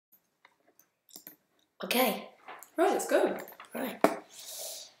Okay. Right, let's go. Right.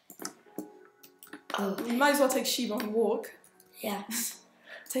 Oh. We might as well take Shiva on a walk. Yeah.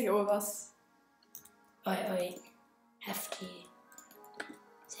 Take it with us. Oi. Hefty.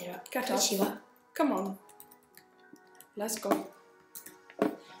 Zero. Catch up. Shiva. Come on. Let's go.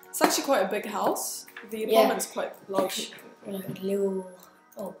 It's actually quite a big house. The apartment's quite large. Like a little,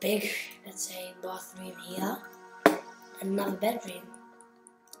 big, let's say, bathroom here. Another bedroom.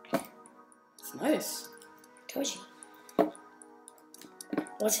 It's nice. Told you.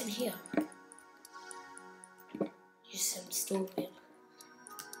 What's in here? Just some storeroom.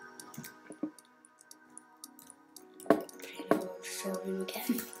 Pretty old storeroom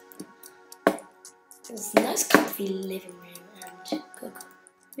again. It's a nice comfy living room and cook.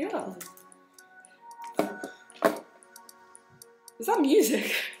 Yeah. Is that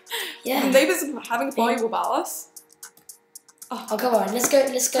music? Yeah. The neighbours are having a party without us. Oh come on, let's go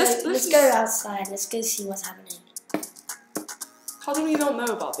outside. Let's go see what's happening. How do we not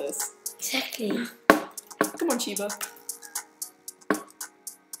know about this? Exactly. Come on, Shiva.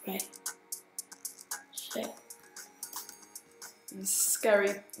 Right. So,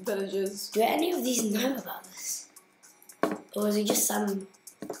 Scary villages. do any of these know about this? Or is it just some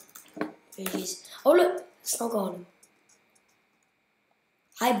villages? Oh look, it's not gone.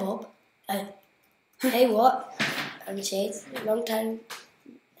 Hi Bob. Hey what? I'm Shades. Long time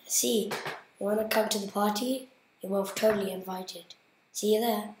see. You wanna come to the party? You're both totally invited. See you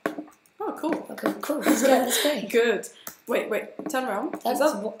there. Oh, cool. Okay, cool. Let's go. Good. Wait. Turn around. Thanks,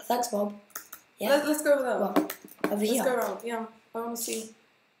 thanks Bob. Yeah. Let's go over there. What? Over here. Let's go around. Yeah, I want to see.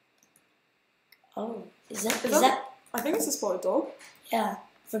 Oh, is that? I think it's a spotted dog. Yeah,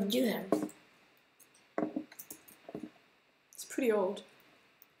 from Newham. It's pretty old.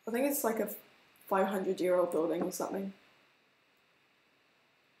 I think it's like a 500-year-old building or something.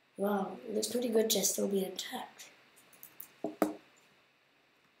 Wow, it looks pretty good to still be intact.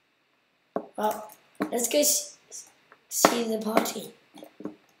 Well, let's go see the party.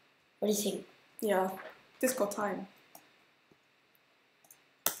 What do you think? Yeah, this got time.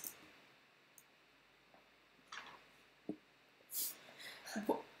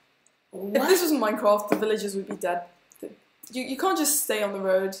 What? If this was Minecraft, the villagers would be dead. You can't just stay on the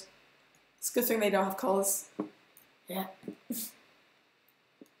road. It's a good thing they don't have cars. Yeah.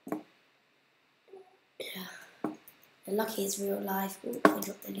 Yeah. They're lucky it's real life. Ooh, I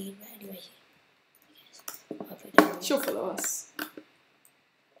dropped the lead, but anyway. I'll put it down. She'll follow us.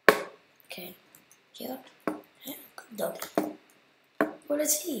 Okay. Yeah. Yeah. Good dog. What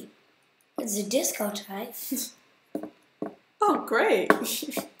is he? It's a disco type. Oh, great.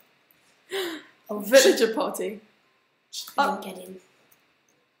 Oh, Villager party. she didn't get in.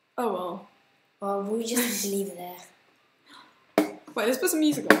 Oh, well. Well, we just have to leave it there. Wait, let's put some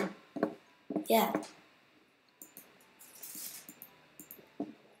music on. Yeah.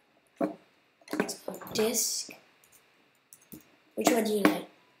 Disc. Which one do you like?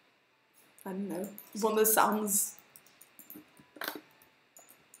 I don't know. One that sounds.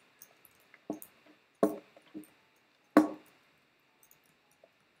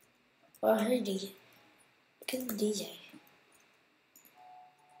 Well, I heard DJ. Look at the DJ.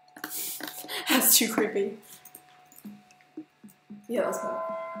 That's too creepy. Yeah, that's better.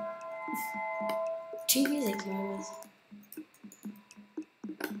 Two music moments.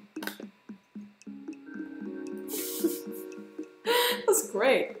 That's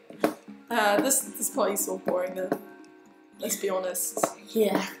great. This party's so boring though. Let's be honest.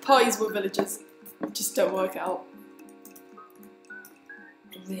 Yeah. Parties with villagers just don't work out.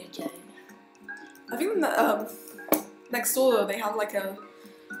 I really don't. I think that next door though, they have like a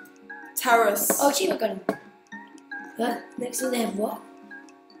terrace. Oh, Chiba got him. What? Next door they have what?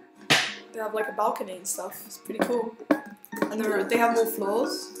 They have like a balcony and stuff. It's pretty cool. And they have more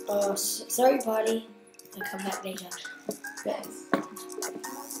floors. Oh, sorry, party. I'll come back later. But,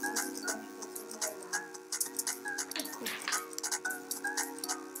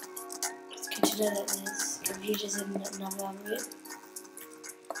 it's good to know that there's computers in another room.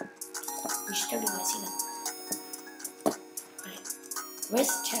 We should totally go see them. Right. Where's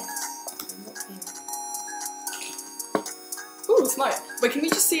the terrace? Ooh, it's nice. Wait, can we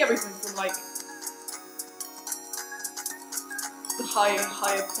just see everything from like the higher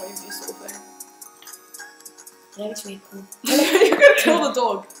point of view sort of thing? That looks really cool. You're gonna kill the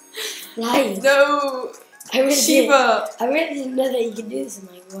dog. Lying. No, I really Shiva. didn't know that you could do this in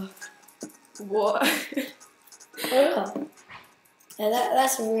Minecraft. What? Oh, yeah,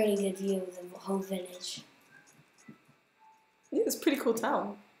 that's a really good view of the whole village. Yeah, it's a pretty cool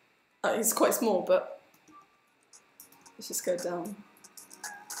town. It's quite small, but let's just go down.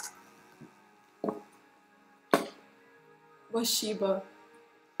 Where's Sheba?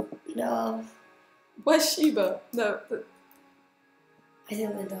 No. Where's Sheba? No. I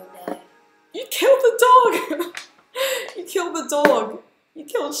think the dog died. You killed the dog! You killed the dog! You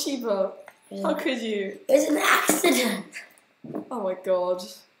killed Sheba! How could you? It was an accident! Oh my god.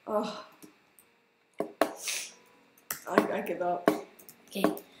 Oh. I give up. Okay,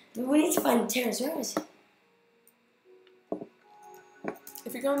 but we need to find the terrace. Where is it?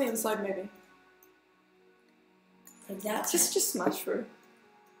 If you go on the inside, maybe. Like that? Just smash through.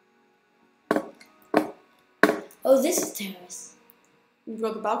 Oh, this is terrace. You've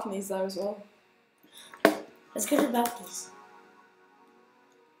got the balconies there as well. Let's go to the balconies.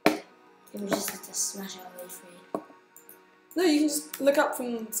 We just have to smash our way through. No, you can just look up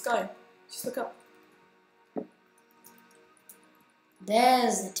from the sky. Just look up.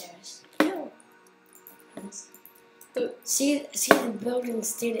 There's the terrace. Yeah. Yes. The, See the building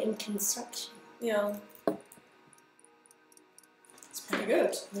still in construction. yeah. It's pretty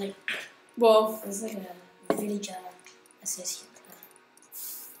good. Like, Well, it's like a villager associate.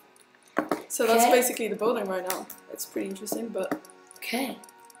 so that's basically the building right now. It's pretty interesting, but Okay.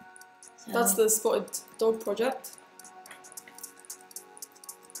 So that's the spotted dog project.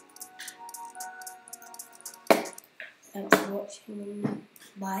 thanks for watching.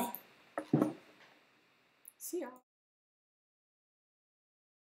 Bye. See ya.